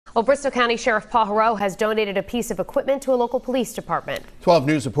Well, Bristol County Sheriff Paul Heroux has donated a piece of equipment to a local police department. 12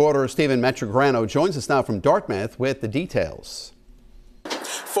 News reporter Stephen Metrograno joins us now from Dartmouth with the details.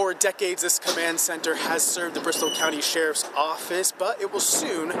 For decades, this command center has served the Bristol County Sheriff's Office, but it will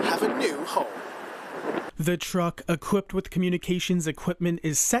soon have a new home. The truck, equipped with communications equipment,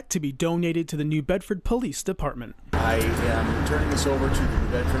 is set to be donated to the New Bedford Police Department. I am turning this over to the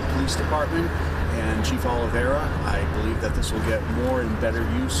New Bedford Police Department and Chief Oliveira. I believe that this will get more and better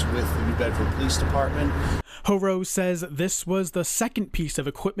use with the New Bedford Police Department. Heroux says this was the second piece of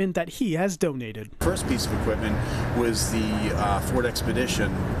equipment that he has donated. First piece of equipment was the Ford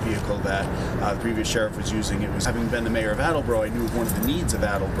Expedition vehicle that the previous sheriff was using. It was, having been the mayor of Attleboro, I knew one of the needs of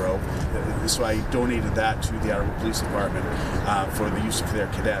Attleboro, so I donated that to the Attleboro Police Department for the use of their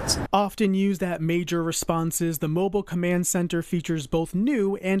cadets. Often used at major responses, the mobile command center features both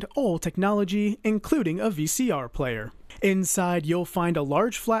new and old technology, including a VCR player. Inside, you'll find a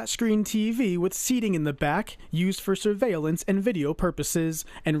large flat-screen TV with seating in the back, used for surveillance and video purposes,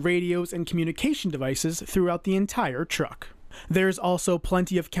 and radios and communication devices throughout the entire truck. There's also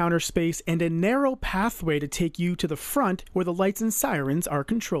plenty of counter space and a narrow pathway to take you to the front where the lights and sirens are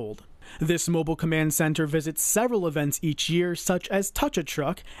controlled. This mobile command center visits several events each year, such as Touch a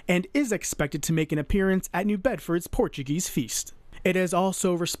Truck, and is expected to make an appearance at New Bedford's Portuguese Feast. It has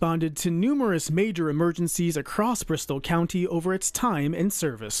also responded to numerous major emergencies across Bristol County over its time in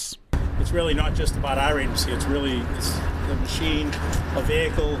service. It's really not just about our agency, it's a machine, a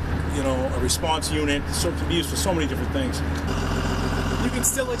vehicle, a response unit, so it can be used for so many different things. You can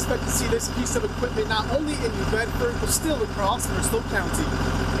still expect to see this piece of equipment not only in New Bedford, but still across Bristol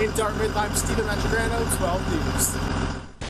County. In Dartmouth, I'm Stephen Metrograno, 12 News.